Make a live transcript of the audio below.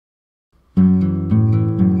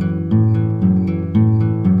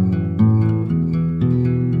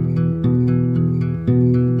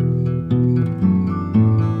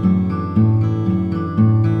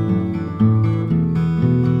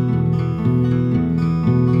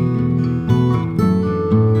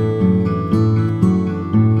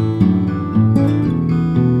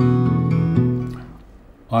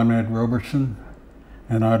I'm Ed Roberson,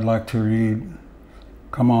 and I'd like to read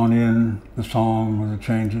Come On In, the Song of the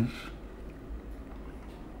Changes.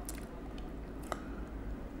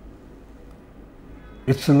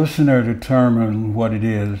 It's the listener to determine what it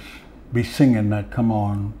is. Be singing that come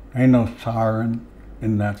on. Ain't no siren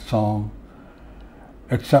in that song,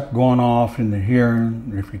 except going off in the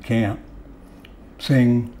hearing if you can't.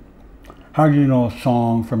 Sing. How do you know a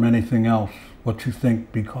song from anything else? What you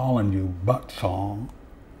think be calling you but song?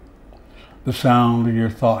 The sound of your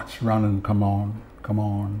thoughts running, come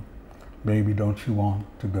on, baby, don't you want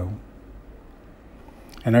to go?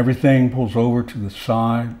 And everything pulls over to the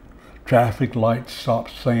side. Traffic lights stop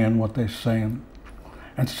saying what they're saying.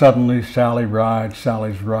 And suddenly Sally's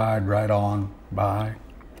ride right on by.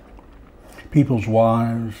 People's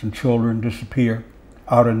wives and children disappear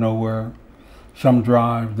out of nowhere. Some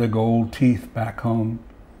drive their gold teeth back home.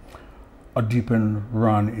 A deepened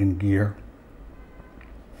run in gear.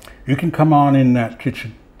 You can come on in that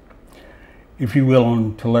kitchen if you're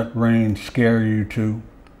willing to let rain scare you too.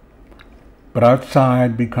 But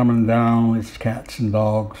outside be coming down its cats and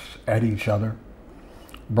dogs at each other.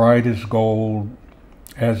 Bright as gold,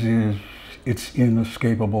 as is its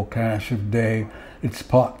inescapable cache of day, its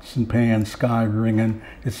pots and pans sky ringing,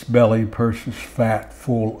 its belly purses fat,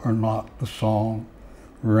 full or not the song.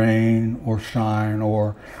 Rain or shine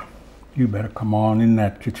or you better come on in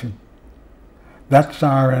that kitchen. That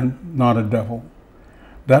siren, not a devil.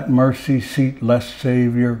 That mercy seat less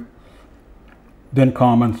savior than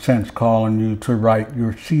common sense calling you to right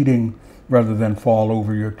your seating rather than fall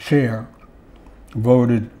over your chair.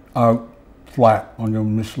 Voted out flat on your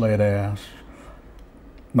misled ass,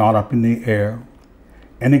 not up in the air.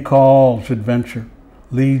 Any calls adventure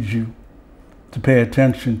leads you to pay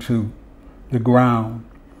attention to the ground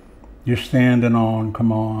you're standing on.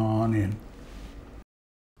 Come on in.